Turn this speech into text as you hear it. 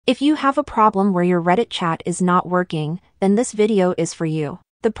If you have a problem where your Reddit chat is not working, then this video is for you.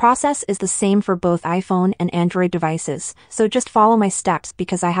 The process is the same for both iPhone and Android devices, so just follow my steps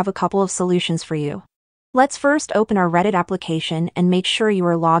because I have a couple of solutions for you. Let's first open our Reddit application and make sure you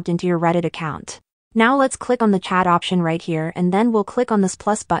are logged into your Reddit account. Now let's click on the chat option right here, and then we'll click on this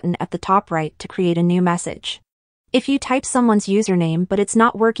plus button at the top right to create a new message. If you type someone's username but it's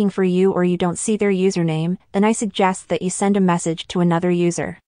not working for you or you don't see their username, then I suggest that you send a message to another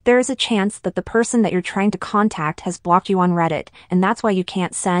user. There is a chance that the person that you're trying to contact has blocked you on Reddit, and that's why you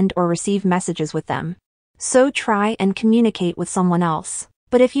can't send or receive messages with them. So try and communicate with someone else.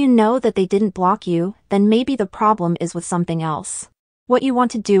 But if you know that they didn't block you, then maybe the problem is with something else. What you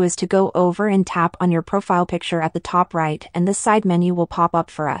want to do is to go over and tap on your profile picture at the top right, and this side menu will pop up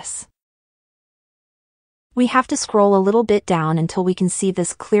for us. We have to scroll a little bit down until we can see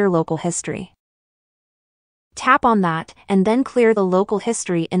this clear local history. Tap on that, and then clear the local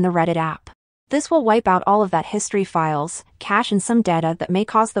history in the Reddit app. This will wipe out all of that history files, cache and some data that may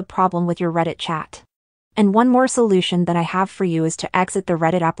cause the problem with your Reddit chat. And one more solution that I have for you is to exit the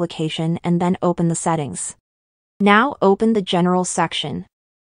Reddit application and then open the settings. Now open the General section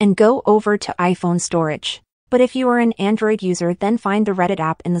and go over to iPhone storage. But if you are an Android user, then find the Reddit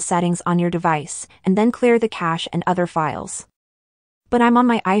app in the settings on your device, and then clear the cache and other files. But I'm on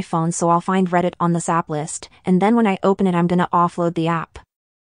my iPhone, so I'll find Reddit on this app list, and then when I open it I'm gonna offload the app.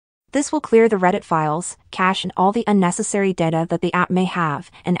 This will clear the Reddit files, cache and all the unnecessary data that the app may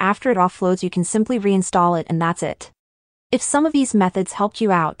have, and after it offloads you can simply reinstall it and that's it. If some of these methods helped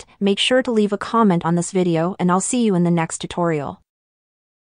you out, make sure to leave a comment on this video and I'll see you in the next tutorial.